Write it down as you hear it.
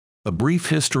A brief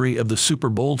history of the Super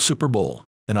Bowl. Super Bowl,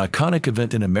 an iconic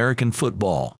event in American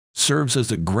football, serves as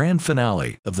the grand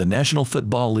finale of the National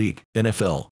Football League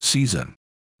 (NFL) season.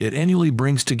 It annually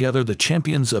brings together the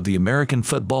champions of the American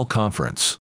Football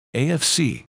Conference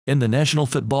 (AFC) and the National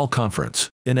Football Conference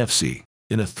 (NFC)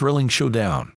 in a thrilling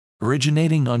showdown.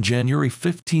 Originating on January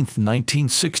 15,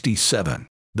 1967,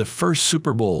 the first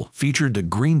Super Bowl featured the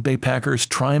Green Bay Packers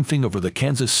triumphing over the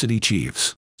Kansas City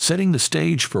Chiefs, setting the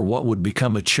stage for what would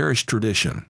become a cherished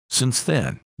tradition. Since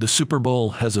then, the Super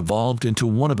Bowl has evolved into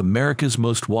one of America's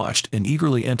most watched and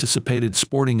eagerly anticipated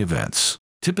sporting events,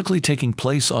 typically taking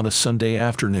place on a Sunday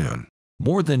afternoon.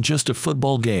 More than just a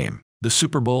football game, the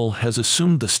Super Bowl has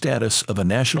assumed the status of a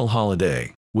national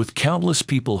holiday, with countless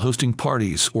people hosting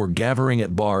parties or gathering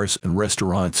at bars and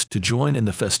restaurants to join in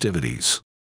the festivities.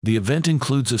 The event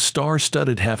includes a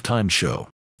star-studded halftime show,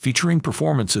 featuring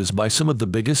performances by some of the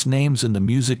biggest names in the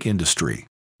music industry.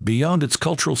 Beyond its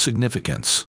cultural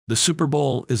significance, the Super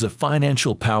Bowl is a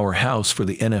financial powerhouse for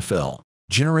the NFL,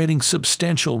 generating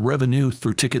substantial revenue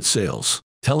through ticket sales,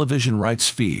 television rights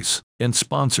fees, and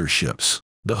sponsorships.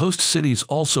 The host cities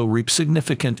also reap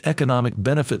significant economic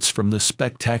benefits from this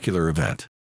spectacular event.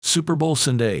 Super Bowl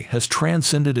Sunday has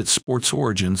transcended its sports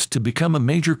origins to become a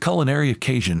major culinary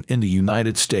occasion in the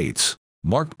United States,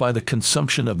 marked by the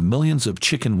consumption of millions of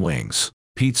chicken wings,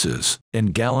 pizzas,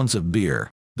 and gallons of beer.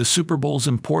 The Super Bowl's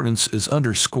importance is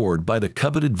underscored by the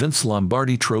coveted Vince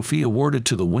Lombardi Trophy awarded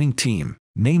to the wing team,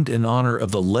 named in honor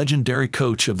of the legendary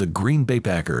coach of the Green Bay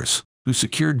Packers, who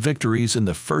secured victories in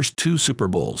the first two Super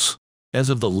Bowls. As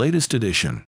of the latest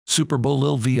edition, Super Bowl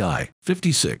LVI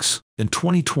 56 in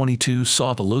 2022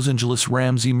 saw the Los Angeles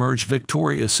Rams emerge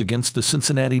victorious against the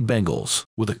Cincinnati Bengals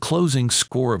with a closing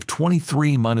score of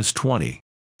 23-20,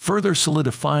 further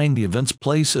solidifying the event's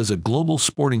place as a global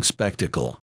sporting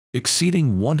spectacle.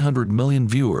 Exceeding 100 million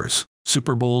viewers,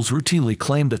 Super Bowls routinely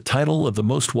claim the title of the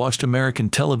most watched American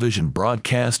television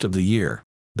broadcast of the year.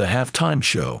 The halftime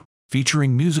show,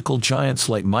 featuring musical giants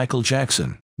like Michael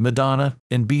Jackson, Madonna,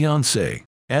 and Beyoncé,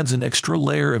 adds an extra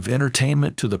layer of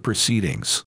entertainment to the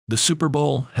proceedings. The Super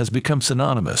Bowl has become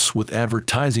synonymous with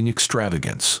advertising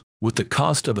extravagance, with the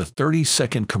cost of a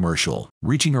 30-second commercial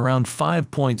reaching around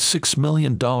 $5.6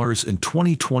 million in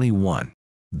 2021.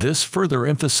 This further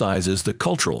emphasizes the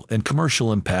cultural and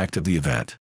commercial impact of the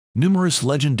event. Numerous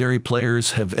legendary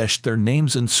players have etched their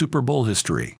names in Super Bowl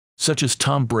history, such as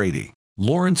Tom Brady,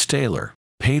 Lawrence Taylor,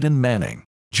 Peyton Manning,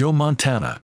 Joe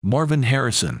Montana, Marvin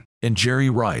Harrison, and Jerry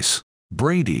Rice.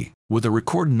 Brady, with a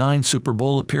record 9 Super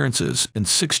Bowl appearances and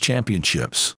 6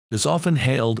 championships, is often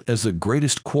hailed as the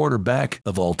greatest quarterback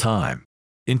of all time.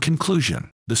 In conclusion,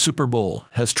 the Super Bowl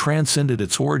has transcended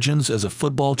its origins as a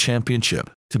football championship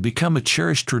to become a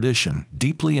cherished tradition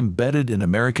deeply embedded in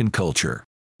American culture.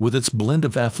 With its blend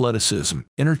of athleticism,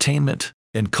 entertainment,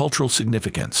 and cultural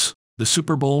significance, the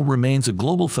Super Bowl remains a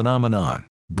global phenomenon,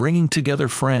 bringing together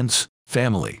friends,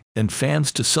 family, and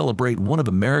fans to celebrate one of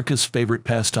America's favorite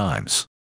pastimes.